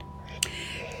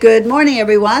Good morning,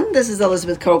 everyone. This is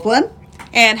Elizabeth Copeland.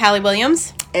 And Hallie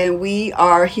Williams. And we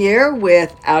are here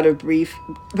with Out of Grief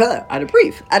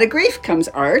Comes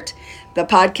Art, the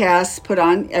podcast put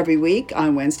on every week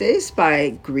on Wednesdays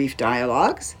by Grief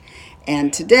Dialogues.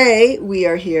 And today we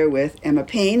are here with Emma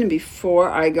Payne. And before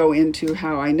I go into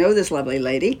how I know this lovely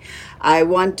lady, I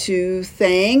want to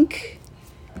thank...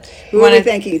 Who are we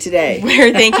thanking today?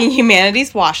 We're thanking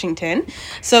Humanities Washington.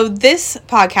 So this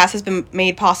podcast has been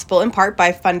made possible in part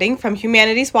by funding from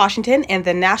Humanities Washington and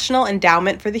the National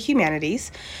Endowment for the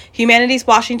Humanities. Humanities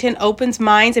Washington opens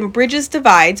minds and bridges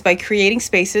divides by creating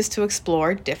spaces to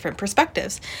explore different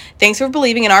perspectives. Thanks for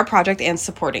believing in our project and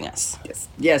supporting us.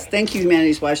 Yes. Thank you,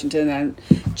 Humanities Washington. And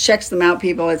checks them out,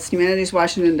 people. It's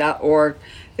humanitieswashington.org.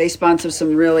 They sponsor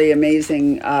some really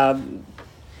amazing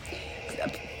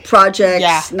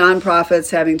projects,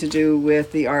 nonprofits having to do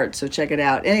with the art, so check it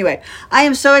out. Anyway, I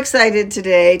am so excited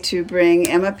today to bring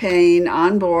Emma Payne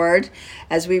on board.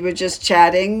 As we were just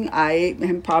chatting, I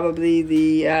am probably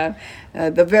the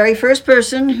very first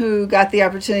person who got the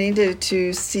opportunity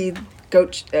to see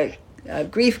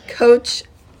Grief Coach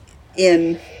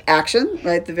in action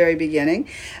right at the very beginning,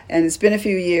 and it's been a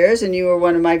few years, and you were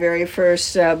one of my very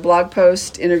first blog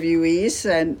post interviewees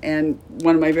and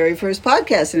one of my very first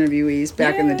podcast interviewees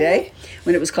back in the day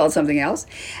when it was called something else.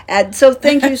 And so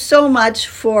thank you so much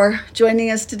for joining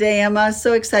us today, Emma.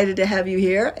 So excited to have you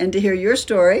here and to hear your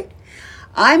story.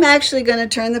 I'm actually going to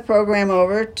turn the program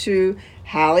over to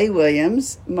Hallie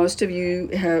Williams. Most of you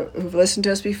who've listened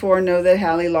to us before know that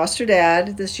Hallie lost her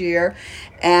dad this year,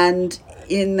 and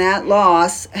in that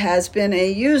loss has been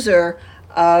a user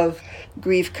of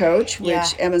Grief Coach,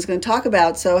 which Emma's going to talk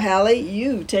about. So, Hallie,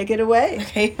 you take it away.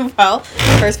 Okay, well,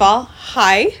 first of all,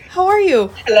 hi, how are you?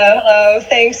 Hello.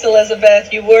 Thanks,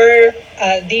 Elizabeth. You were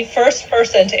the first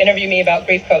person to interview me about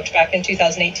Grief Coach back in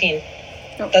 2018.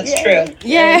 That's true.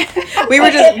 Yeah. we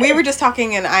were just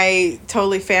talking, and I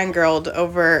totally fangirled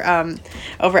over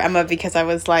Emma because I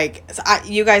was like,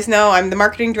 you guys know I'm the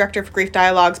marketing director for Grief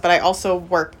Dialogues, but I also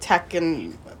work tech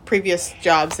in previous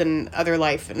jobs and other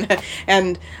life,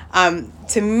 and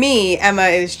to me Emma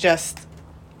is just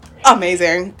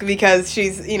amazing because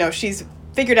she's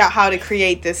figured out how to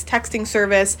create this texting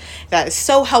service that is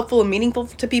so helpful and meaningful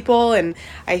to people. And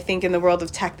I think in the world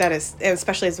of tech, that is,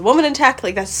 especially as a woman in tech,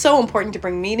 like that's so important to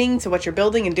bring meaning to what you're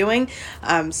building and doing.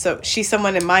 So she's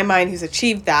someone in my mind who's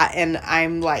achieved that. And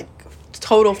I'm like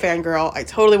total fangirl. I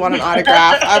totally want an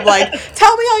autograph. I'm like,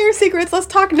 tell me all your secrets. Let's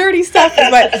talk nerdy stuff.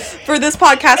 But for this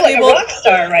podcast, you're like a rock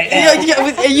star right now.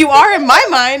 You are in my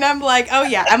mind. I'm like, oh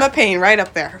yeah, Emma Payne right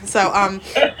up there.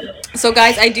 So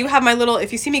guys, I do have my little,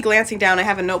 if you see me glancing down, I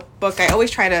have a notebook. I always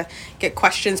try to get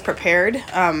questions prepared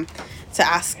to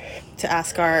ask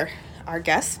our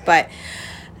guests. But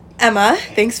Emma,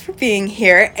 thanks for being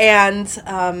here. And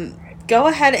go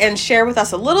ahead and share with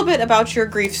us a little bit about your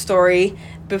grief story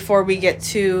before we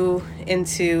get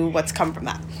into what's come from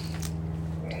that.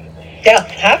 Yeah,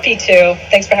 happy to.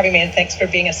 Thanks for having me, and thanks for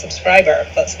being a subscriber.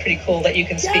 That's pretty cool that you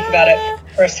can speak about it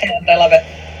firsthand. I love it.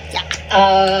 Yeah.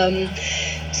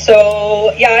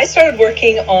 I started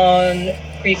working on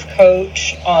Grief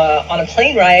Coach on a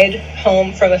plane ride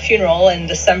home from a funeral in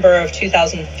December of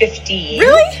 2015.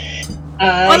 Really?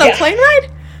 On a plane ride?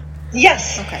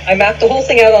 Yes. Okay. I mapped the whole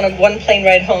thing out on one plane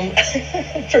ride home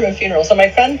from a funeral. So my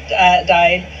friend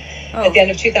died at the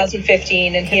end of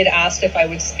 2015, and he had asked if I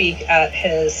would speak at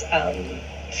his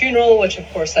funeral, which of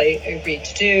course I agreed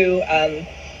to do.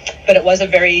 But it was a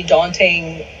very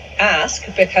daunting ask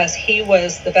because he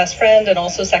was the best friend and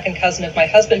also second cousin of my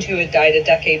husband, who had died a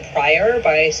decade prior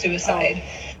by suicide.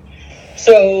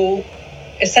 So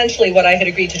essentially what I had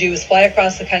agreed to do was fly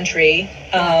across the country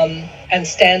and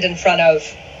stand in front of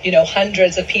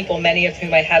hundreds of people, many of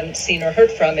whom I hadn't seen or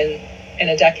heard from in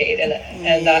a decade,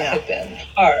 and that had been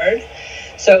hard.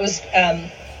 So it was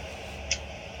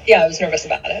I was nervous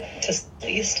about it, to say the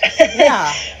least.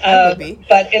 Yeah,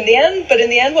 but in the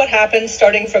end, what happened,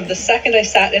 starting from the second I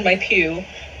sat in my pew,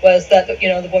 was that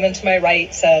the woman to my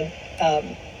right said,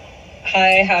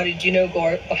 "Hi, how did you know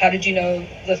Gord? How did you know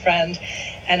the friend?"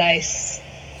 And I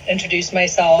introduced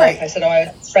myself. Right. I said, "Oh,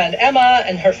 my friend Emma,"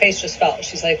 and her face just fell.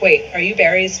 She's like, "Wait, are you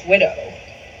Barry's widow?"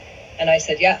 And I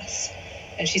said, "Yes."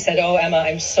 And she said, "Oh, Emma,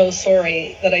 I'm so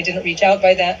sorry that I didn't reach out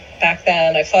back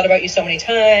then. I've thought about you so many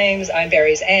times. I'm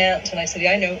Barry's aunt." And I said,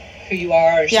 "Yeah, I know who you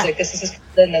are." And she's like, "This is his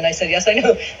cousin." And I said, "Yes, I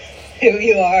know who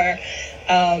you are."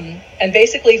 And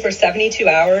basically for 72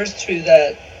 hours through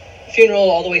the funeral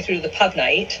all the way through the pub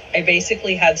night, I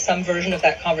basically had some version of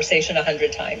that conversation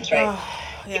 100 times, right?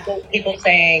 Yeah. People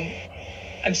saying,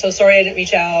 I'm so sorry I didn't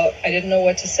reach out. I didn't know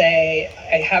what to say.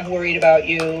 I have worried about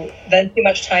you. Then too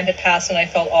much time had passed and I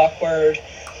felt awkward.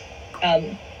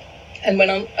 And when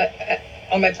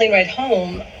on my plane ride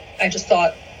home, I just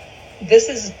thought, this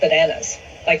is bananas.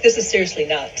 Like, this is seriously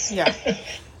nuts. Yeah.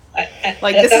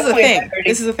 Like, this is a thing.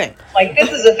 This is a thing. Like, this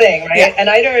is a thing, right? Yeah. And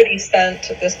I'd already spent,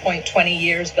 at this point, 20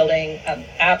 years building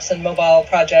apps and mobile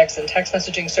projects and text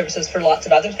messaging services for lots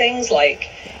of other things, like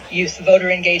youth voter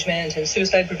engagement and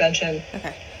suicide prevention.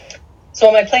 Okay. So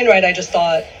on my plane ride, I just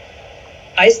thought,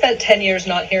 I spent 10 years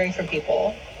not hearing from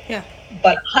people. Yeah.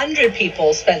 But 100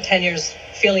 people spent 10 years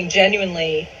feeling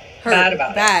genuinely bad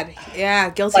about it. Yeah,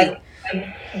 guilty. Like,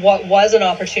 what was an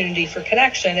opportunity for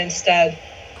connection instead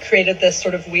created this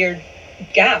sort of weird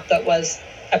gap that was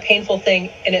a painful thing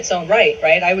in its own right?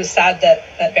 I was sad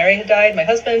that Barry had died, my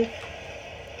husband,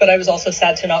 but I was also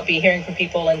sad to not be hearing from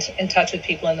people and in touch with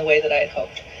people in the way that I had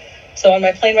hoped. So on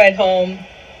my plane ride home,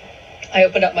 I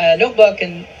opened up my notebook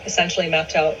and essentially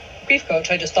mapped out Grief Coach.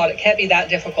 I just thought it can't be that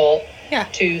difficult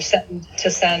to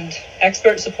send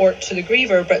expert support to the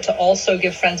griever, but to also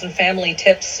give friends and family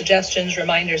tips, suggestions,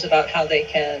 reminders about how they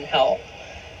can help.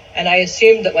 And I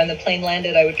assumed that when the plane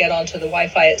landed, I would get onto the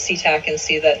Wi-Fi at SeaTac and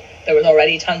see that there was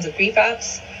already tons of grief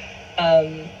apps.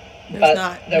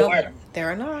 But there weren't.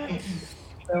 There are not.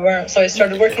 There weren't. So I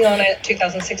started working on it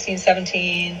 2016,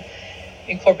 17,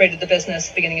 incorporated the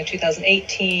business beginning of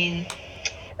 2018,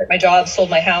 quit my job, sold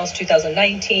my house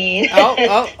 2019.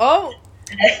 Oh.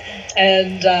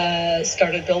 And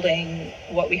started building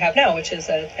what we have now, which is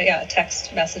a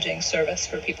text messaging service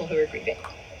for people who are grieving.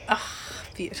 Oh,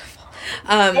 beautiful.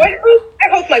 I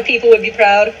hope my people would be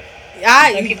proud.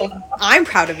 I'm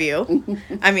proud of you.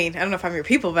 I mean, I don't know if I'm your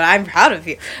people, but I'm proud of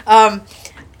you.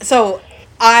 So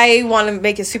I want to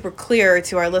make it super clear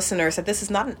to our listeners that this is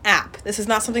not an app. This is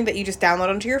not something that you just download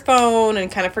onto your phone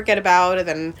and kind of forget about and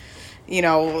then,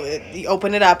 you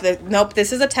open it up. Nope,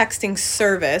 this is a texting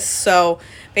service. So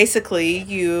basically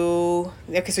you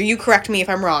correct me if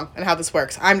I'm wrong on how this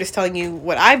works. I'm just telling you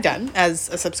what I've done as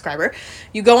a subscriber.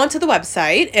 You go onto the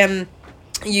website and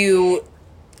you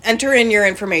enter in your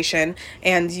information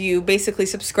and you basically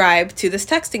subscribe to this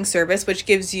texting service, which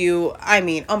gives you,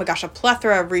 a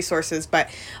plethora of resources, but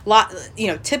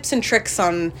tips and tricks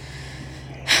on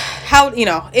how,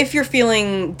 if you're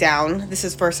feeling down. This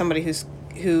is for somebody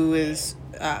who is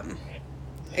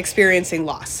experiencing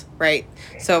loss, right?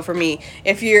 So for me,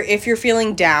 if you're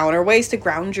feeling down, or ways to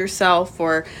ground yourself,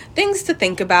 or things to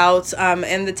think about,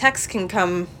 and the text can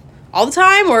come all the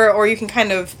time, or you can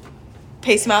kind of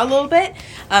pace them out a little bit.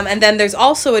 And then there's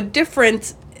also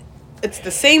it's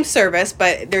the same service,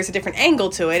 but there's a different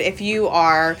angle to it. If you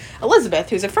are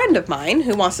Elizabeth, who's a friend of mine,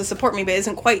 who wants to support me but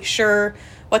isn't quite sure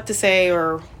what to say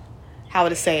or how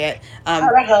to say it,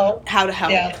 how to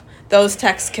help. Yeah. Those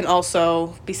texts can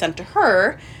also be sent to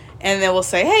her, and they will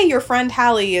say, hey, your friend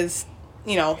Hallie is,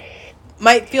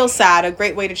 might feel sad. A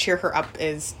great way to cheer her up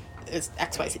is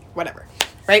XYZ, whatever,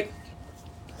 right?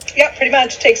 Yeah, pretty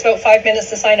much. It takes about 5 minutes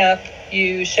to sign up.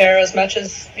 You share as much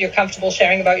as you're comfortable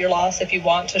sharing about your loss. If you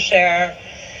want to share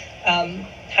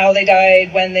how they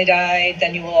died, when they died,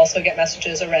 then you will also get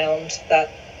messages around that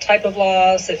type of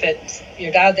loss. If it's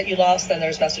your dad that you lost, then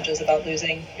there's messages about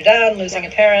losing your dad, losing a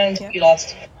parent. Yeah. You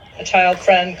lost a child,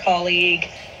 friend, colleague.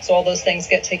 So all those things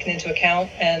get taken into account,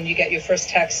 and you get your first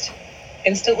text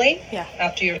instantly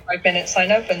after your 5 minute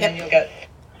sign up, and then you'll get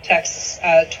texts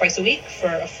twice a week for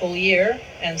a full year,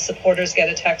 and supporters get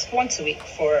a text once a week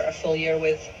for a full year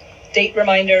with date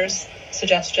reminders,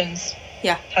 suggestions,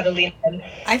 how to lean in.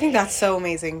 I think that's so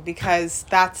amazing, because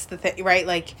that's the thing, right?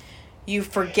 Like, you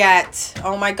forget,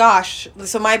 oh my gosh.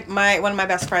 So my one of my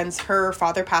best friends, her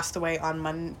father passed away on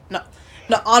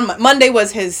Monday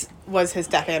was his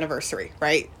death anniversary,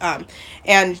 right?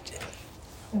 And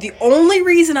the only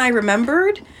reason I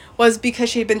remembered was because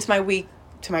she had been to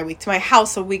my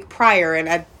house a week prior,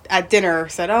 and at dinner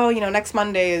said, oh, next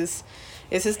Monday is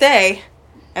his day.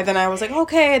 And then I was like,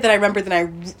 okay. Then I remembered, then I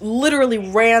literally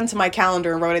ran to my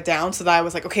calendar and wrote it down, so that I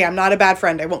was like, okay, I'm not a bad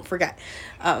friend, I won't forget.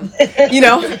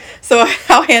 So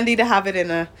how handy to have it in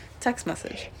a text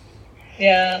message.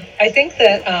 Yeah, I think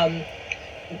that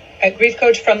at Grief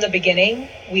Coach, from the beginning,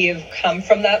 we have come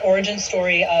from that origin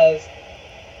story of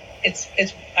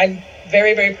I'm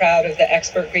very, very proud of the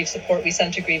expert grief support we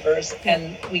send to grievers,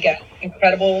 and we get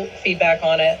incredible feedback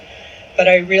on it. But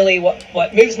I really,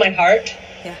 what moves my heart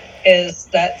is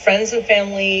that friends and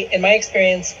family, in my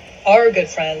experience, are good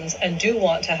friends and do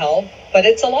want to help, but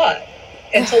it's a lot.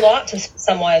 It's a lot to see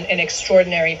someone in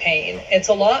extraordinary pain. It's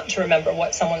a lot to remember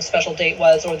what someone's special date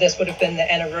was, or this would have been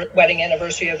the wedding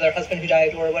anniversary of their husband who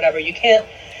died, or whatever. You can't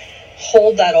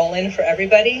hold that all in for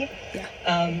everybody.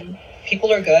 Yeah.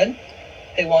 People are good.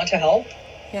 They want to help.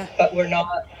 Yeah. But we're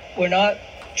not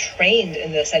trained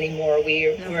in this anymore.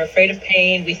 We're afraid of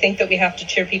pain. We think that we have to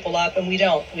cheer people up, and we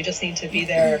don't. We just need to be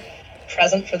there,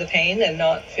 present for the pain, and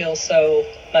not feel so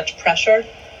much pressure.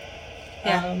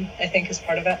 Yeah. I think is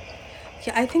part of it.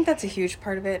 Yeah, I think that's a huge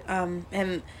part of it.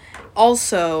 And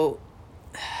also,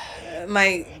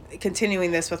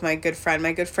 continuing this with my good friend.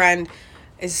 My good friend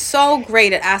is so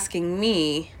great at asking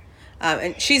me,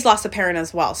 and she's lost a parent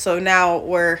as well. So now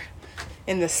we're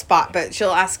in this spot, but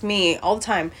she'll ask me all the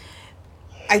time,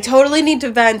 I totally need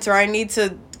to vent, or I need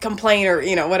to complain, or,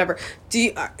 whatever. Do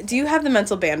you have the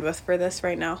mental bandwidth for this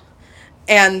right now?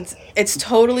 And it's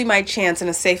totally my chance in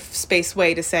a safe space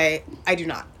way to say, I do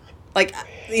not. Like,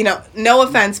 no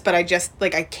offense, but I just,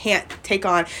 I can't take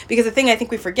on, because the thing I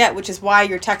think we forget, which is why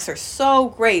your texts are so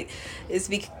great,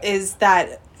 is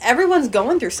that everyone's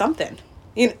going through something,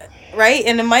 right?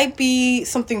 And it might be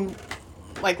something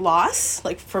like loss.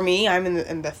 Like for me, I'm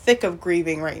in the thick of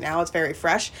grieving right now. It's very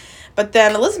fresh. But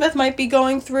then Elizabeth might be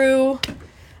going through,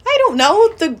 I don't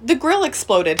know, the grill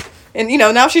exploded. And,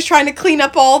 now she's trying to clean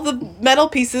up all the metal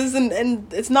pieces,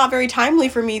 and it's not very timely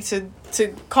for me to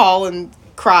call and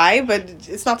cry, but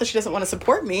it's not that she doesn't want to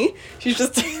support me. She's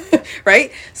just,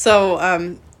 right?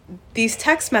 So these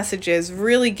text messages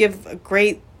really give a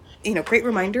great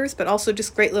reminders, but also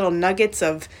just great little nuggets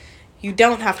of, you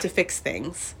don't have to fix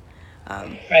things.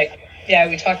 Right. Yeah,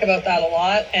 we talk about that a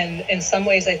lot. And in some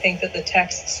ways, I think that the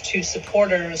texts to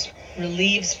supporters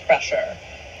relieves pressure.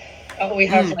 We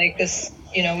have this,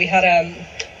 we had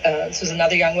this was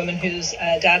another young woman whose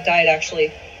dad died,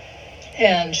 actually.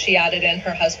 And she added in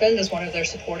her husband as one of their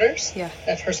supporters,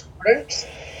 of her supporters.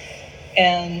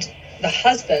 And the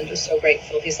husband was so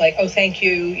grateful. He's like, oh, thank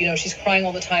you. She's crying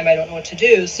all the time. I don't know what to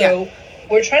do. So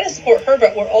we're trying to support her,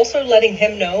 but we're also letting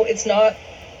him know it's not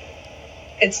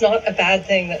a bad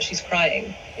thing that she's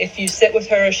crying. If you sit with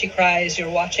her as she cries, you're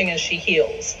watching as she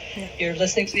heals. Yeah. You're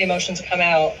listening to the emotions come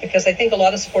out. Because I think a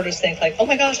lot of supporters think like, oh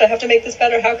my gosh, I have to make this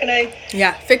better. How can I?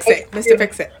 Yeah, fix it. Mr.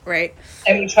 Fix It, right?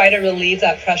 And we try to relieve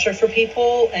that pressure for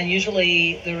people. And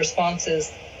usually the response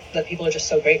is that people are just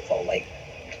so grateful. Like,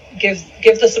 give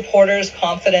the supporters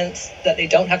confidence that they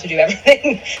don't have to do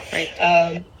everything.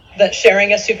 Right. That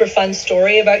sharing a super fun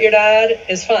story about your dad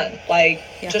is fun.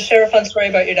 Just share a fun story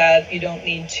about your dad. You don't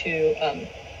need to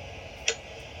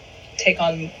take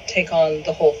on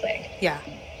the whole thing.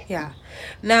 Yeah.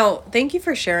 Now, thank you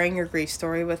for sharing your grief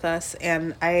story with us.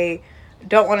 And I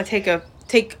don't want to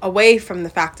take away from the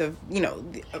fact of,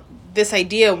 this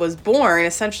idea was born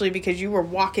essentially because you were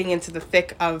walking into the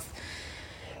thick of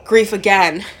grief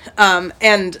again.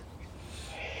 And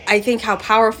I think how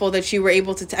powerful that you were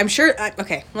able to, I'm sure,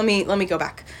 okay, let me go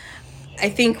back. I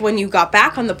think when you got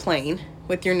back on the plane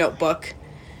with your notebook,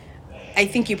 I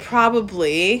think you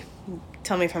probably,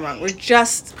 tell me if I'm wrong, were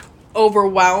just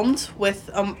overwhelmed with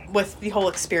the whole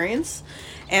experience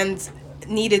and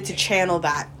needed to channel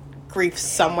that grief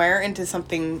somewhere into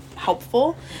something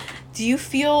helpful. Do you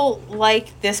feel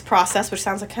like this process, which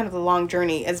sounds like kind of a long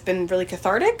journey, has been really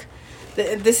cathartic?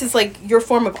 This is like your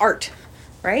form of art,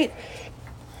 right?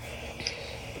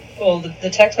 Well, the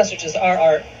text messages are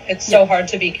art. It's so hard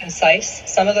to be concise.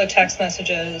 Some of the text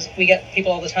messages, we get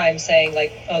people all the time saying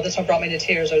like, oh, this one brought me to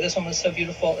tears, or this one was so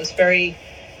beautiful. It's very,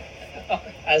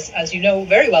 as you know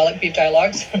very well at Grief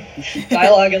Dialogues,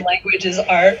 dialogue and language is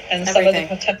art. And some of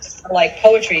the texts are like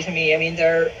poetry to me. I mean,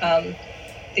 they're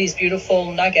these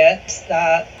beautiful nuggets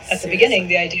that at the beginning,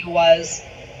 the idea was,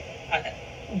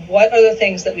 what are the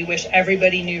things that we wish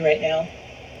everybody knew right now?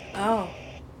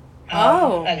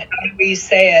 And how do we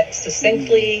say it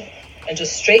succinctly and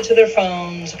just straight to their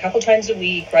phones a couple times a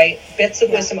week, right? Bits of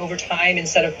wisdom over time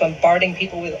instead of bombarding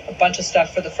people with a bunch of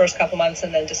stuff for the first couple months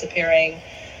and then disappearing.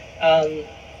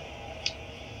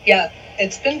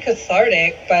 It's been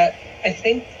cathartic, but I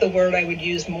think the word I would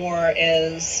use more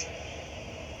is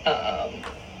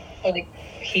like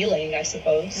healing, I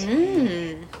suppose.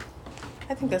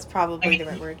 I think that's probably the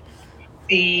right word.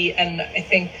 And I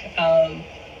think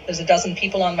there's a dozen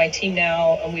people on my team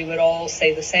now, and we would all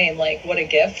say the same, like, what a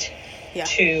gift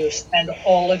to spend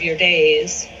all of your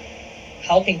days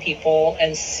helping people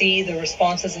and see the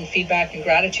responses and feedback and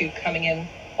gratitude coming in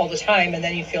all the time, and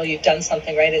then you feel you've done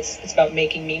something, right? It's about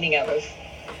making meaning out of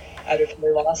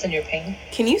your loss and your pain.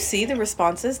 Can you see the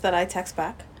responses that I text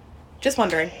back? Just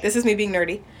wondering. This is me being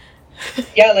nerdy.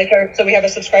 Yeah, so we have a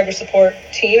subscriber support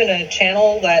team and a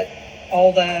channel that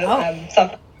all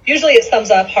the usually it's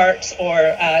thumbs up, hearts,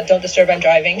 or don't disturb, I'm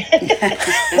driving.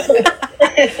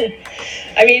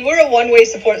 I mean, we're a one-way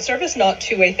support service, not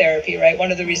two-way therapy, right?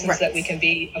 One of the reasons Right. that we can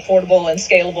be affordable and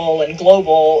scalable and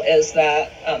global is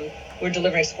that we're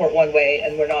delivering support one way,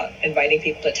 and we're not inviting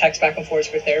people to text back and forth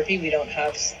for therapy. We don't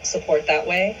have support that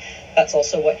way. That's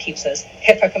also what keeps us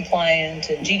HIPAA compliant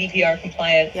and GDPR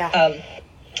compliant. Yeah.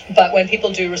 But when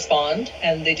people do respond,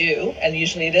 and they do, and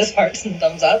usually it is hearts and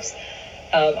thumbs ups,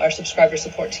 our subscriber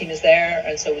support team is there,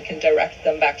 and so we can direct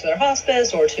them back to their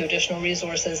hospice or to additional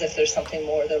resources if there's something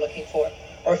more they're looking for,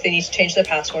 or if they need to change their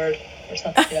password or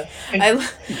something.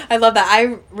 I love that.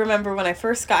 I remember when I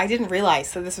first I didn't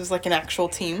realize that this was like an actual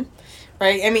team,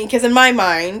 right? I mean, because in my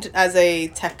mind, as a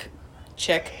tech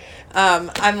chick,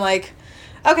 I'm like,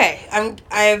 okay,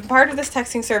 I'm part of this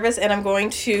texting service, and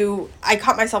I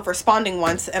caught myself responding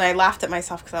once, and I laughed at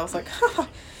myself because I was like,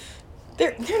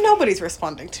 There nobody's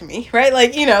responding to me, right?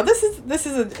 Like, this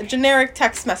is a generic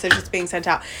text message that's being sent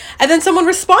out, and then someone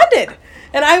responded,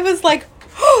 and I was like,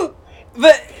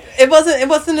 but it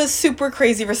wasn't a super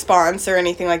crazy response or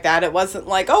anything like that. It wasn't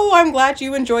like, oh, I'm glad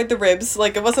you enjoyed the ribs.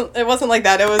 Like, it wasn't like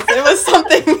that. It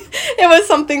was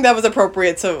something that was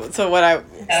appropriate to what I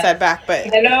said back.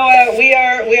 But I know we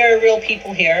are real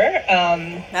people here.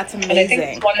 That's amazing. And I think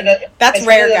it's one of the, that's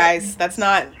rare, guys. That's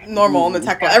not normal in the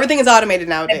tech world. Everything is automated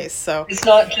nowadays, so it's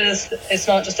not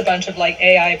just a bunch of like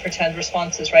AI pretend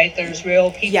responses, right? There's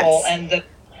real people, Yes. and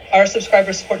our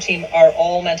subscriber support team are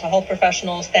all mental health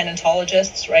professionals,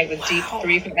 thanatologists, right, with deep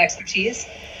bereavement expertise.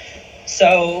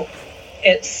 So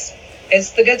it's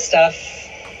the good stuff,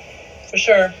 for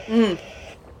sure. Mm.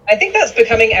 I think that's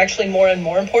becoming actually more and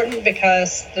more important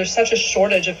because there's such a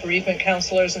shortage of bereavement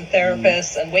counselors and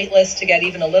therapists and wait lists to get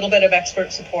even a little bit of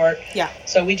expert support. Yeah.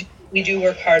 So we do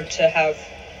work hard to have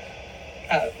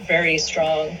very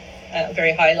strong,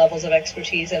 very high levels of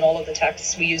expertise in all of the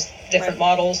texts. We use different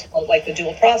models, like the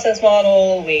dual process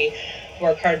model. We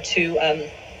work hard to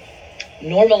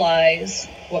normalize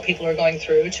what people are going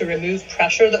through, to remove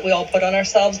pressure that we all put on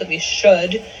ourselves, that we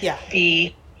should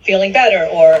be feeling better,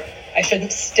 or I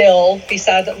shouldn't still be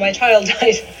sad that my child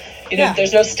died.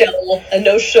 There's no still and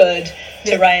no should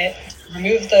to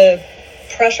remove the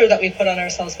pressure that we put on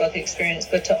ourselves about the experience,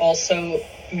 but to also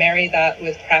marry that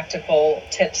with practical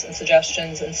tips and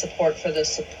suggestions and support for the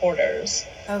supporters.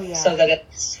 Oh yeah. So that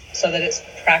it's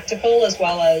practical as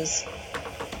well as,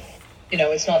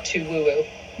 it's not too woo-woo.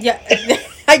 Yeah,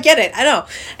 I get it. I know.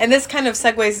 And this kind of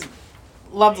segues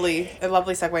a lovely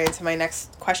segue into my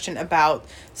next question about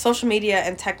social media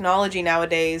and technology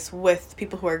nowadays with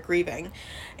people who are grieving.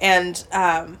 And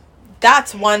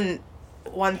that's one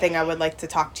thing I would like to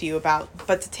talk to you about.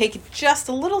 But to take it just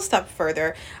a little step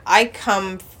further, I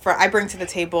bring to the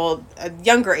table a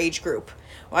younger age group.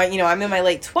 I'm in my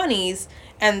late 20s,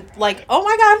 and like, oh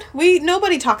my God,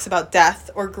 nobody talks about death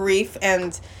or grief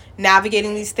and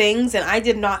navigating these things. And I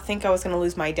did not think I was going to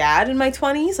lose my dad in my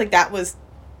 20s. Like,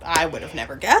 I would have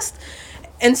never guessed.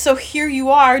 And so here you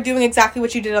are doing exactly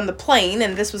what you did on the plane,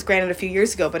 and this was granted a few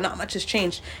years ago, but not much has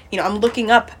changed. I'm looking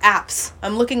up apps.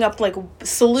 I'm looking up like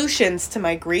solutions to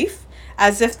my grief,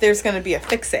 as if there's going to be a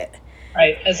fix-it.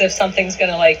 Right, as if something's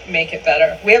going to like make it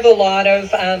better. We have a lot of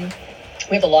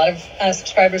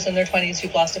subscribers in their 20s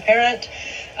who've lost a parent,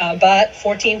 but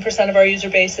 14% of our user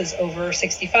base is over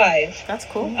 65. That's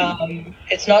cool.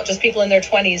 It's not just people in their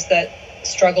 20s that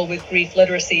struggle with grief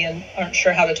literacy and aren't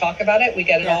sure how to talk about it. We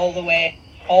get it all the way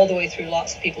through.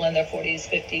 Lots of people in their 40s,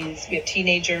 50s. We have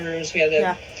teenagers. We have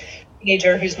a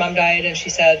teenager whose mom died, and she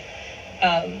said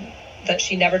that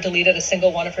she never deleted a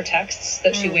single one of her texts,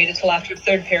 that she waited till after the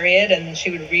third period and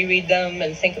she would reread them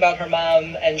and think about her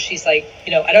mom. And she's like,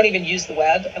 I don't even use the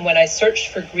web. And when I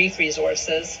searched for grief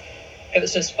resources, it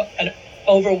was just an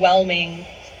overwhelming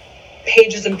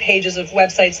pages and pages of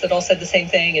websites that all said the same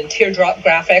thing and teardrop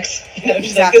graphics.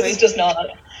 She's like, this is just not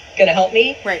going to help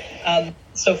me. Right.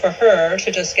 So for her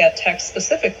to just get text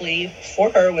specifically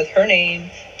for her with her name,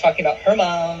 talking about her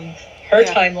mom, her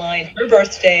timeline, her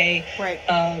birthday,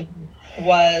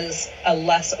 was a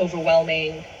less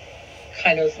overwhelming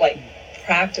kind of like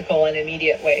practical and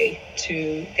immediate way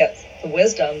to get the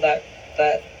wisdom that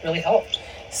really helped.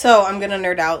 So I'm going to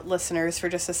nerd out listeners for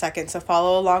just a second, so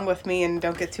follow along with me and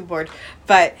don't get too bored.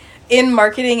 But in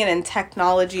marketing and in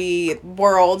technology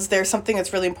worlds, there's something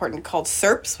that's really important called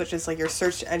SERPs, which is like your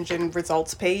search engine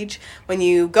results page. When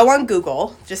you go on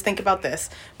Google, just think about this.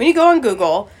 When you go on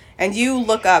Google and you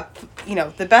look up,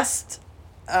 the best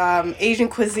Asian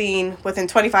cuisine within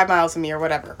 25 miles of me or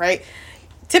whatever, right?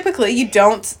 Typically, you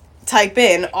don't type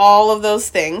in all of those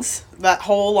things, that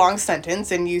whole long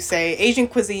sentence, and you say Asian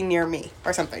cuisine near me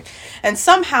or something. And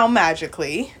somehow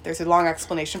magically, there's a long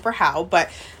explanation for how, but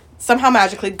somehow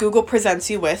magically Google presents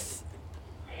you with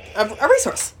a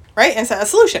resource, right? And a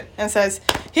solution, and says,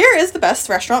 here is the best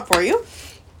restaurant for you.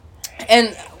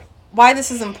 And why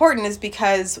this is important is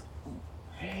because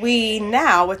we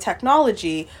now, with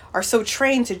technology, are so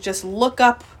trained to just look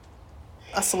up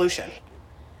a solution,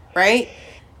 right?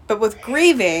 But with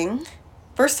grieving,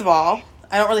 first of all,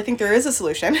 I don't really think there is a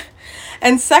solution.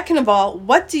 And second of all,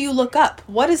 what do you look up?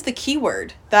 What is the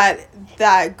keyword that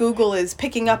Google is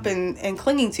picking up and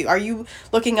clinging to? Are you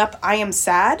looking up, I am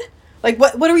sad? Like,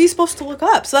 what are you supposed to look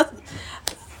up? So that's,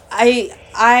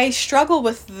 I struggle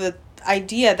with the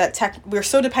idea that we're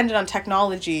so dependent on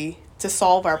technology to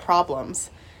solve our problems.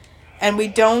 And we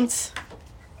don't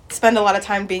spend a lot of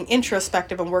time being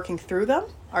introspective and working through them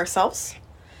ourselves.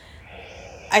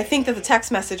 I think that the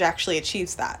text message actually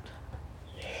achieves that.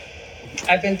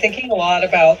 I've been thinking a lot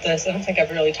about this. I don't think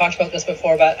I've really talked about this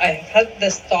before, but I've had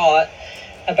this thought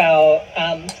about,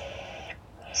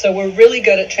 so we're really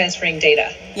good at transferring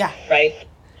data. Yeah. Right?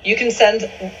 You can send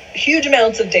huge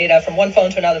amounts of data from one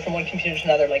phone to another, from one computer to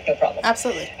another, like no problem.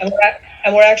 Absolutely.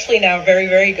 And we're actually now very,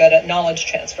 very good at knowledge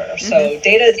transfer. So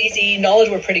data is easy. Knowledge,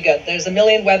 we're pretty good. There's a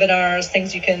million webinars,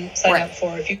 things you can sign up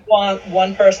for. If you want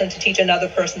one person to teach another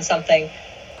person something,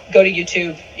 go to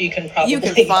YouTube. You can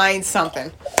find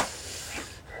something.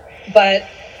 But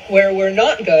where we're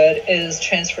not good is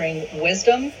transferring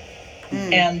wisdom.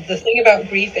 And the thing about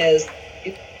grief is,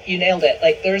 you nailed it.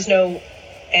 Like, there's no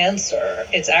answer.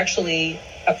 It's actually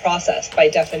a process by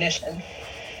definition.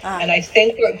 And I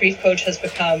think what Grief Coach has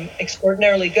become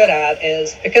extraordinarily good at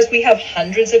is, because we have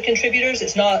hundreds of contributors,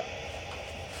 it's not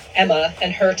Emma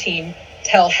and her team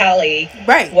tell Hallie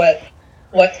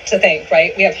what to think,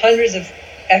 right? We have hundreds of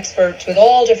experts with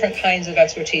all different kinds of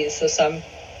expertise. So some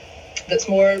that's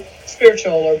more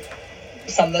spiritual, or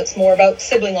some that's more about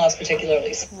sibling loss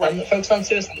particularly, some that focus on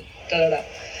suicide,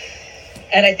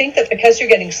 And I think that because you're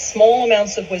getting small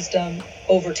amounts of wisdom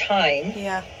over time,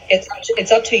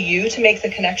 it's up to you to make the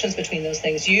connections between those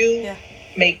things. You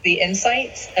make the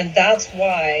insights, and that's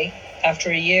why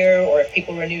after a year, or if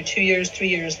people renew 2 years, 3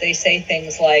 years, they say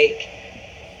things like,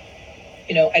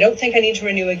 I don't think I need to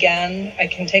renew again. I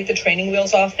can take the training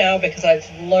wheels off now because I've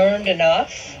learned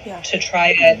enough to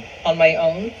try it on my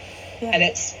own. And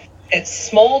it's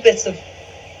small bits of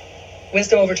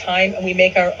wisdom over time, and we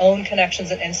make our own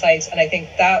connections and insights. And I think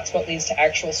that's what leads to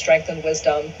actual strength and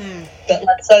wisdom that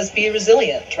lets us be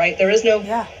resilient, right? There is no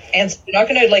answer. You're not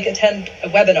going to attend a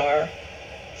webinar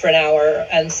for an hour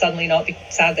and suddenly not be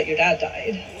sad that your dad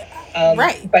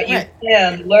died. But you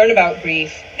can learn about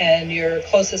grief, and your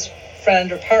closest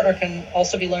friend or partner can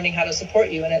also be learning how to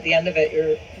support you. And at the end of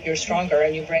it, you're stronger,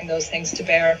 and you bring those things to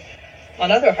bear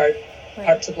on other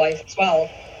parts of life as well.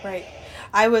 Right.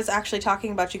 I was actually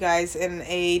talking about you guys in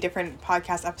a different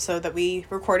podcast episode that we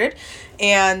recorded,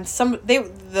 and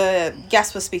the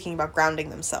guest was speaking about grounding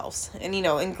themselves. And,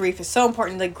 in grief is so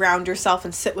important to ground yourself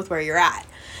and sit with where you're at.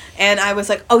 And I was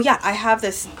like, oh yeah, I have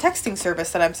this texting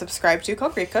service that I'm subscribed to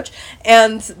called Grief Coach.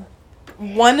 And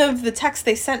one of the texts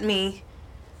they sent me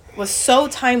was so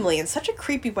timely in such a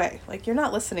creepy way. Like, you're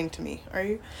not listening to me, are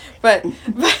you? But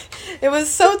it was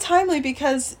so timely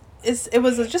because it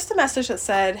was just a message that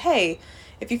said, hey,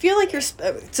 if you feel like you're,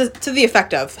 to the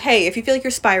effect of, hey, if you feel like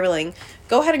you're spiraling,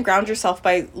 go ahead and ground yourself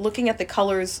by looking at the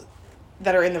colors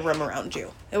that are in the room around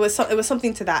you. It was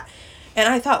something to that.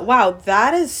 And I thought, wow,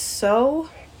 that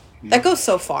goes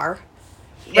so far.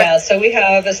 Yeah, so we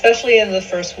have, especially in the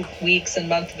first weeks and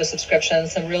month of a subscription,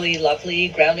 some really lovely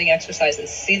grounding exercises.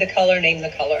 See the color, name the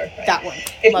color. Right? That one.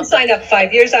 If you sign up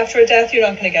 5 years after a death, you're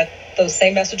not going to get those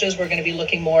same messages. We're going to be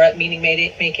looking more at meaning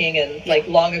making and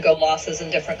long ago losses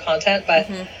and different content. But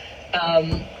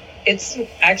it's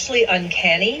actually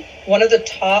uncanny. One of the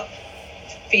top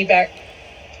feedback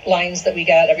lines that we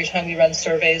get every time we run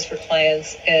surveys for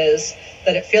clients is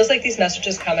that it feels like these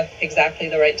messages come at exactly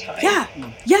the right time. Yeah.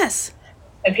 Yes.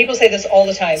 And people say this all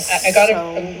the time. I got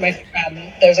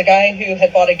there's a guy who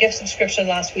had bought a gift subscription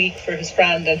last week for his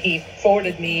friend, and he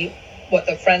forwarded me what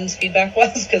the friend's feedback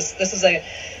was, because this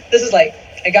is like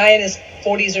a guy in his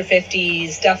 40s or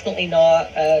 50s, definitely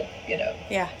not a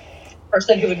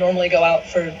person who would normally go out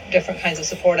for different kinds of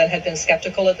support, and had been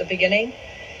skeptical at the beginning.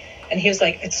 And he was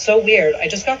like, it's so weird. I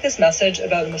just got this message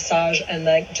about a massage, and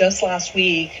just last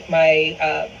week,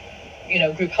 my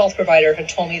group health provider had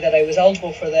told me that I was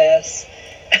eligible for this.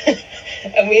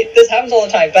 And this happens all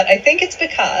the time. But I think it's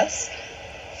because,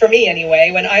 for me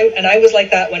anyway, I was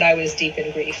like that when I was deep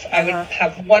in grief. I would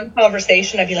have one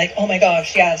conversation, I'd be like, oh my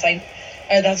gosh, yes,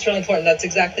 that's really important. That's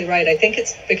exactly right. I think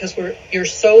it's because you're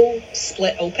so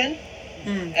split open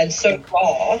and so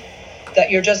raw that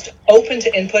you're just open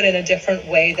to input in a different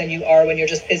way than you are when you're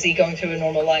just busy going through a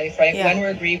normal life, right? Yeah. When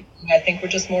we're grieving, I think we're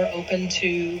just more open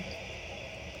to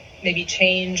maybe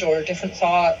change or different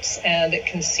thoughts, and it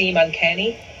can seem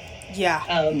uncanny. Yeah.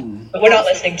 But we're not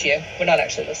listening to you. We're not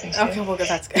actually listening to you. Okay, well,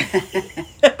 that's good.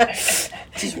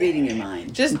 Just reading your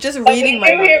mind. Just reading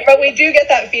my mind. But we do get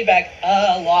that feedback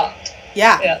a lot.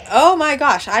 Yeah. Oh my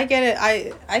gosh, I get it.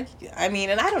 I mean,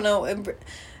 and I don't know.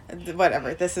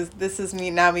 Whatever. This is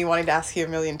me wanting to ask you a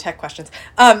million tech questions.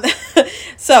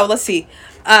 So let's see.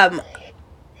 I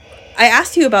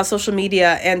asked you about social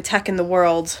media and tech in the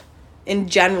world in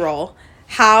general.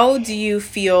 How do you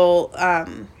feel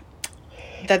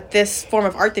that this form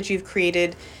of art that you've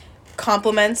created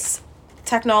complements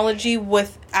technology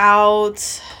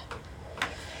without,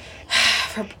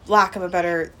 for lack of a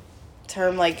better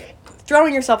term, like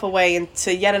throwing yourself away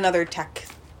into yet another tech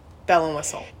bell and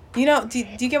whistle? You know, do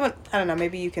you get what, I don't know,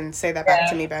 maybe you can say that back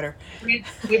to me better.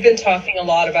 We've been talking a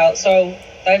lot about, so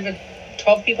I have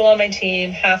 12 people on my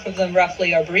team, half of them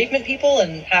roughly are bereavement people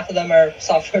and half of them are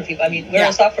software people. I mean, we're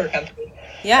a software company.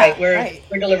 Yeah, right?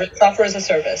 We're delivering software as a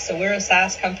service. So we're a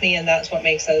SaaS company, and that's what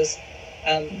makes us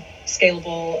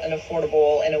scalable and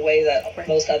affordable in a way that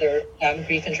most other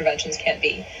grief interventions can't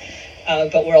be.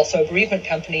 But we're also a bereavement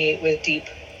company with deep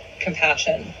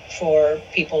compassion for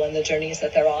people and the journeys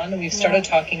that they're on. And we've started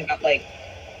talking about, like,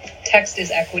 text is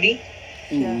equity.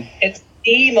 Yeah. It's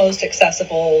the most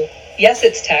accessible. Yes,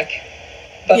 it's tech,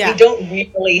 but we don't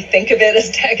really think of it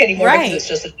as tech anymore because it's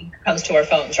just a thing that comes to our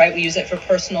phones, right? We use it for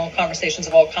personal conversations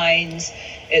of all kinds.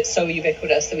 It's so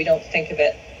ubiquitous that we don't think of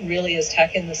it really as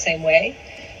tech in the same way.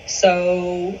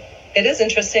 So it is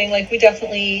interesting. Like, we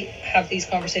definitely have these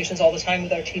conversations all the time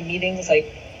with our team meetings.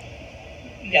 Like,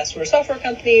 yes, we're a software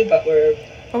company, but we're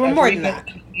more than that.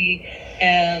 Company.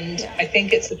 And I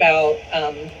think it's about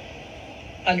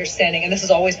understanding, and this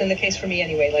has always been the case for me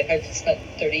anyway. Like, I've spent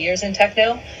 30 years in tech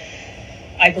now.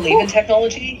 I believe in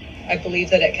technology. I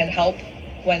believe that it can help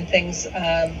when things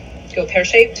go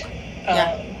pear-shaped,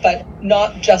 but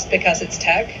not just because it's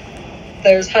tech.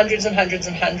 There's hundreds and hundreds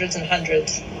and hundreds and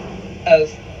hundreds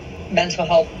of mental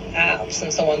health apps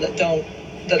and so on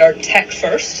that are tech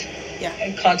first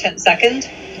and content second.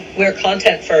 We're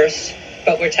content first,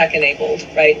 but we're tech enabled,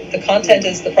 right? The content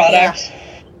is the product,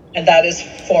 and that is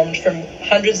formed from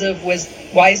hundreds of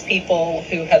wise people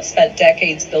who have spent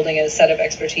decades building a set of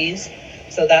expertise.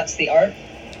 So that's the art.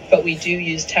 But we do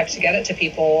use tech to get it to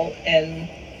people in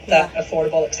that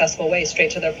affordable, accessible way,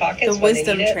 straight to their pockets. The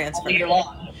wisdom transfer. All year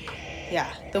long. Yeah,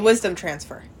 the wisdom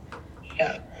transfer.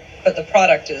 Yeah, but the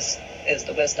product is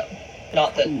the wisdom,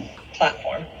 not the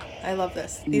platform. I love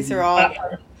this. These are all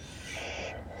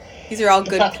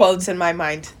good quotes in my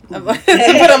mind to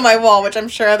put on my wall, which I'm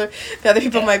sure the other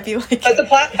people might be like. But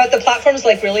the platform is,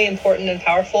 like, really important and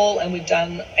powerful, and we've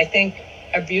done, I think,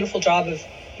 a beautiful job of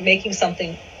making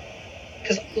something.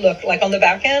 Because look, like, on the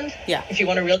back end, if you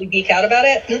want to really geek out about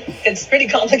it, it's pretty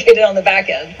complicated on the back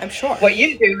end. I'm sure. What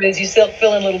you do is you still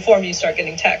fill in a little form, you start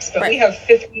getting text. But we have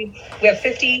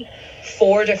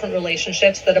 54 different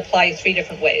relationships that apply 3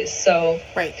 different ways. So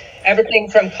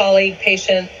everything from colleague,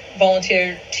 patient,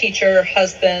 volunteer, teacher,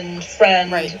 husband,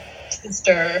 friend,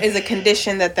 sister is a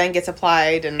condition that then gets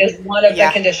applied, and is one of the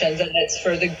conditions, and it's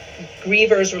for the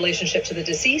griever's relationship to the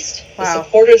deceased, the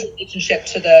supporter's relationship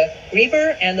to the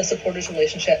griever, and the supporter's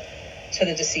relationship to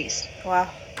the deceased. Wow.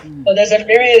 So there's a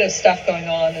myriad of stuff going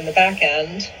on in the back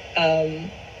end.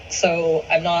 So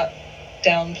I'm not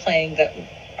downplaying that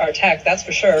our tech, that's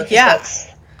for sure. That's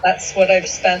what I've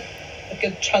spent a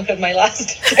good chunk of my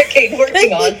last decade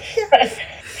working on.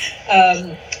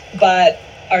 But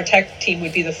our tech team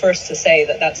would be the first to say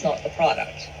that that's not the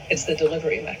product. It's the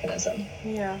delivery mechanism.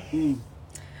 Yeah.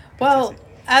 Well,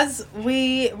 as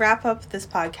we wrap up this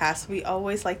podcast, we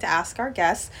always like to ask our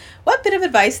guests what bit of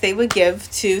advice they would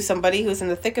give to somebody who's in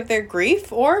the thick of their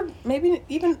grief, or maybe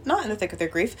even not in the thick of their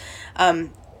grief,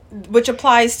 which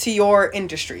applies to your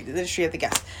industry, the industry of the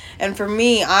guest. And for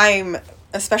me, I'm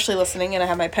especially listening, and I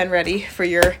have my pen ready for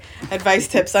your advice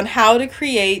tips on how to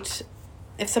create,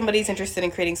 if somebody's interested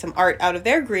in creating some art out of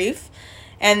their grief,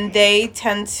 and they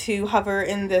tend to hover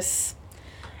in this,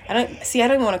 I don't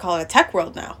even want to call it a tech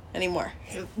world now anymore,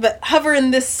 but hover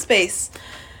in this space.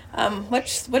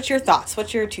 What's your thoughts?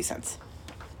 What's your 2 cents?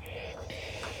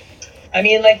 I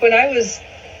mean, like, when I was,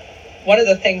 one of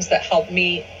the things that helped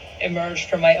me emerge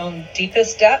from my own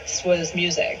deepest depths was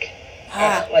music.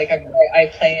 Like,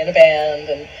 I play in a band,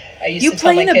 and I used to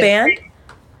tell my kids. You play in a band?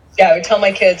 Yeah, I would tell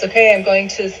my kids, okay, I'm going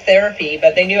to therapy,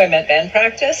 but they knew I meant band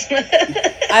practice.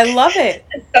 I love it.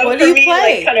 So what do you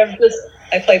play? Like,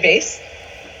 I play bass.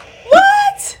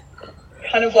 What?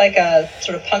 kind of like a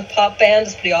sort of punk pop band.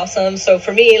 It's pretty awesome. So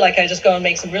for me, like, I just go and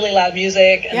make some really loud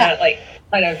music, and that, like,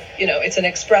 kind of, it's an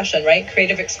expression, right?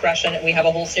 Creative expression. And we have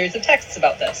a whole series of texts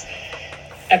about this.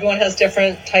 Everyone has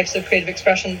different types of creative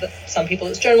expression. Some people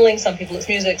it's journaling, some people it's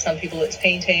music, some people it's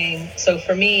painting. So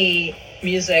for me,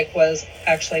 music was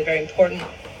actually a very important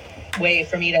way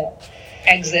for me to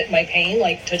exit my pain,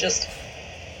 like to just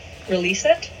release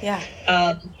it. Yeah.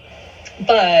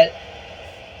 But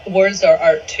words are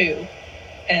art too.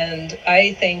 And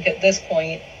I think at this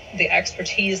point, the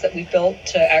expertise that we built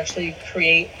to actually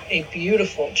create a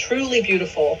beautiful, truly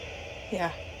beautiful,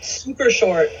 super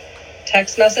short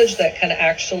text message that can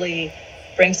actually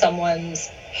bring someone's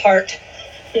heart,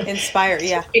 inspire,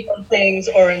 things,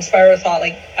 or inspire a thought.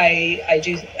 Like I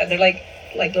do, they're like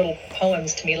little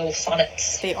poems to me, little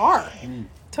sonnets. They are,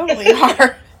 totally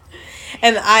are.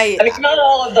 And I mean, not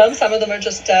all of them. Some of them are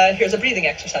just here's a breathing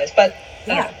exercise, but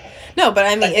no, but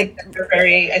I mean, I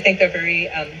think they're very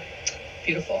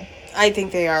beautiful. I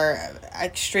think they are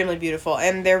extremely beautiful,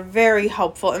 and they're very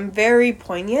helpful and very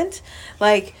poignant.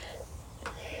 Like,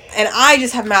 and I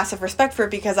just have massive respect for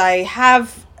it because I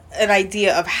have an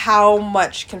idea of how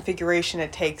much configuration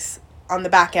it takes on the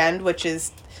back end, which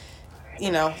is,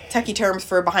 techie terms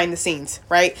for behind the scenes,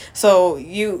 right? So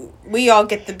we all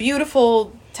get the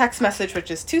beautiful text message, which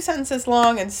is 2 sentences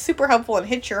long and super helpful and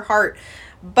hits your heart.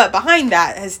 But behind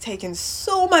that has taken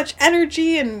so much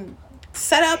energy and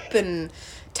setup and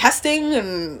testing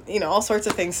and, all sorts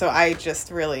of things. So I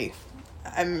just really,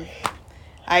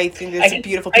 I think it's a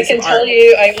beautiful piece of art.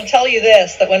 I will tell you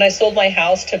this, that when I sold my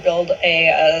house to build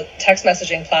a text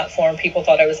messaging platform, people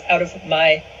thought I was out of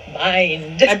my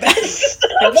mind. I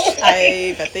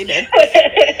bet they did.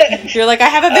 You're like, I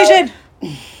have a vision.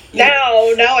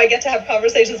 Now I get to have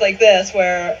conversations like this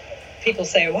where people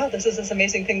say, wow, this is this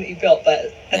amazing thing that you built.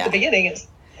 But at the beginning,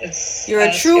 it's you're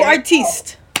a true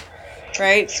artiste,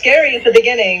 right? Scary at the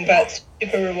beginning, but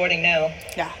super rewarding now.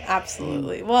 Yeah,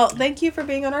 absolutely. Well, thank you for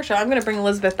being on our show. I'm going to bring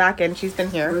Elizabeth back in. She's been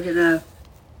here. We're going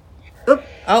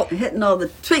to... hitting all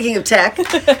the... Speaking of tech,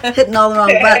 hitting all the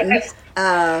wrong buttons.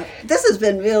 This has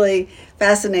been really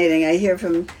fascinating. I hear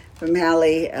from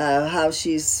Hallie how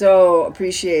she's so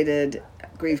appreciated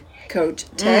Grief Coach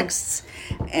texts.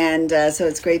 And so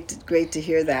it's great to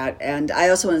hear that. And I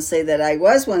also want to say that I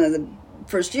was one of the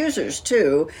first users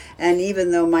too, and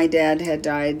even though my dad had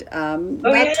died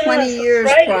about 20 years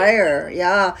prior,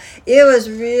 it was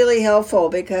really helpful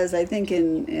because I think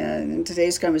in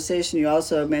today's conversation you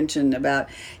also mentioned about,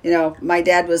 my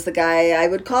dad was the guy I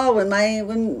would call when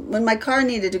my car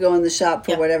needed to go in the shop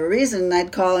for whatever reason.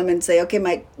 I'd call him and say, okay,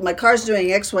 my car's doing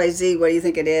XYZ, what do you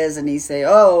think it is? And he'd say,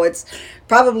 oh, it's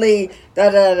probably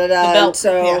da-da-da-da. And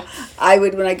so I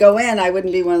would, when I go in, I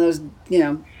wouldn't be one of those,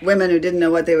 women who didn't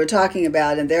know what they were talking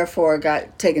about and therefore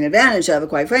got taken advantage of,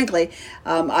 quite frankly.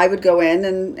 I would go in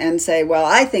and say, well,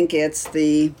 I think it's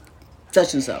the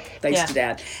such and so, thanks to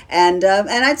Dad. And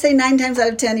I'd say 9 times out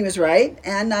of 10 he was right.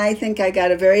 And I think I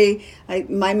got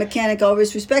my mechanic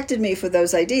always respected me for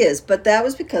those ideas. But that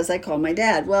was because I called my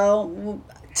dad. Well,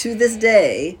 to this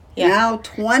day, now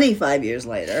 25 years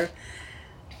later,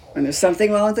 when there's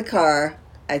something wrong with the car,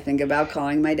 I think about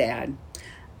calling my dad.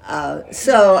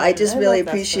 So I just really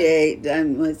appreciate,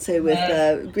 let's say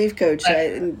with Grief Coach,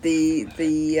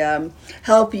 the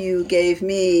help you gave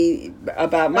me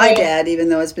about my dad, even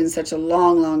though it's been such a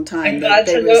long time. I'm glad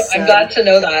to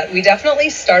know that. We definitely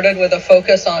started with a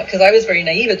focus on, because I was very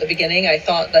naive at the beginning. I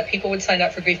thought that people would sign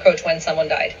up for Grief Coach when someone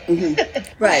died.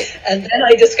 Mm-hmm. Right. And then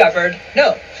I discovered,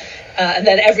 no. And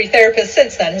then every therapist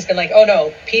since then has been like, oh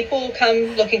no, people come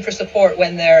looking for support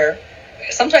when they're,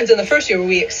 sometimes in the first year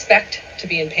we expect to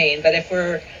be in pain, but if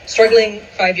we're struggling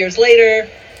 5 years later,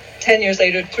 10 years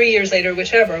later, 3 years later,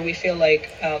 whichever, we feel like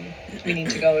we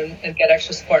need to go and get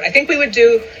extra support. I think we would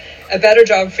do a better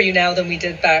job for you now than we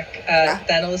did back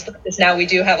then, Elizabeth. Because now we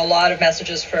do have a lot of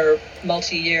messages for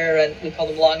multi-year, and we call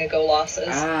them long ago losses.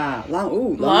 Long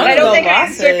ago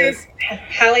losses.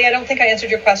 Hallie, I don't think I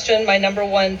answered your question. My number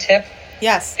one tip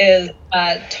is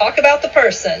talk about the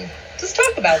person. Just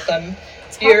talk about them.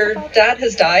 Your dad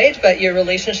has died, but your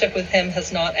relationship with him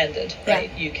has not ended,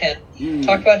 right? You can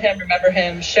talk about him, remember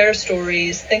him, share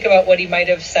stories, think about what he might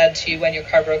have said to you when your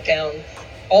car broke down.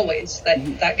 Always.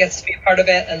 That gets to be a part of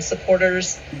it. And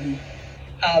supporters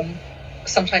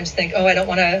sometimes think, oh, I don't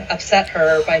want to upset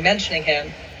her by mentioning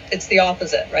him. It's the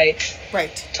opposite, right?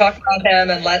 Right. Talk about him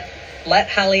and let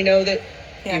Hallie know that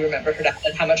you remember her dad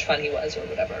and how much fun he was or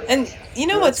whatever. And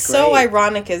what's so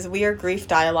ironic is we are Grief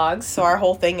Dialogues, so our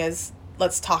whole thing is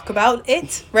let's talk about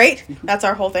it, right? That's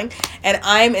our whole thing. And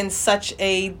I'm in such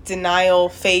a denial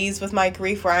phase with my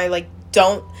grief where I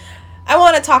I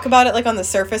want to talk about it like on the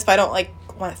surface, but I don't like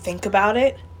want to think about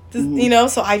it. You know,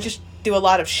 so I just do a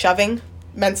lot of shoving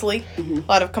mentally, a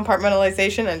lot of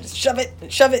compartmentalization, and just shove it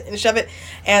and shove it and shove it.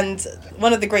 And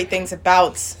one of the great things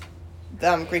about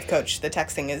Grief Coach, the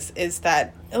texting, is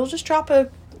that it'll just drop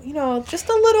just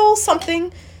a little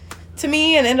something to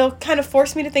me, and it'll kind of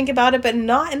force me to think about it, but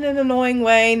not in an annoying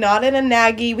way, not in a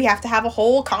naggy, we have to have a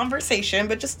whole conversation,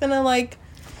 but just in a like,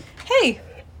 hey,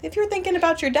 if you're thinking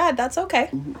about your dad, that's okay.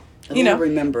 A little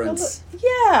remembrance.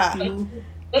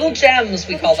 Little gems,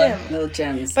 we call them. Little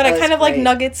gems. But I kind of like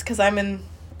nuggets because I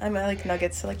like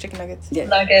nuggets. I like chicken nuggets. Yeah.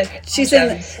 Nuggets.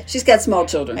 She's got small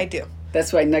children. I do.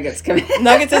 That's why nuggets come in.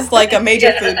 Nuggets is like a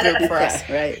major food group for us.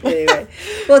 Yeah, right. Anyway.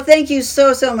 Well, thank you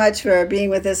so much for being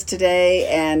with us today.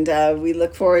 And we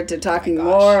look forward to talking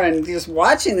more and just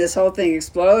watching this whole thing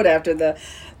explode after the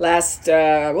last,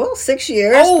 6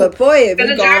 years. Oh, but boy, have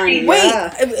you gone. Wait.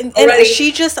 Yeah. And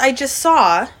I just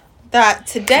saw that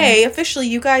today, officially,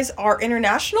 you guys are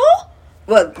international?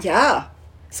 Well, yeah.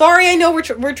 Sorry, I know we're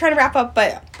trying to wrap up,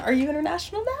 but are you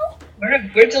international now?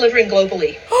 We're delivering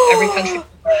globally. Every country.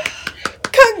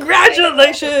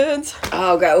 Congratulations!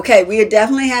 Oh, God. Okay, we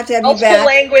definitely have to have Multiple you back.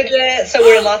 languages, so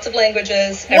we're in lots of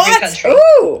languages, every country.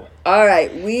 Ooh! All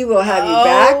right, we will have you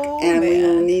back, and man. we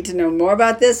will need to know more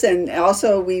about this, and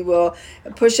also we will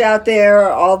push out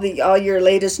there all your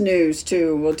latest news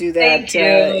too. We'll do that. Thank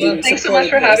you. Thanks so much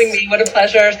for having me. What a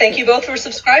pleasure. Thank you both for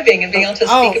subscribing and being able to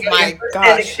speak about your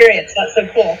first-hand experience. That's so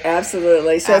cool.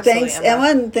 Absolutely. So thanks, Emma,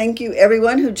 and thank you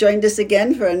everyone who joined us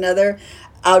again for another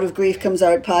Out of Grief Comes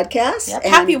Art podcast. Yep.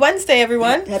 Happy Wednesday,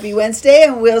 everyone. Happy Wednesday,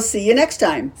 and we'll see you next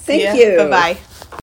time. Thank you. Bye-bye.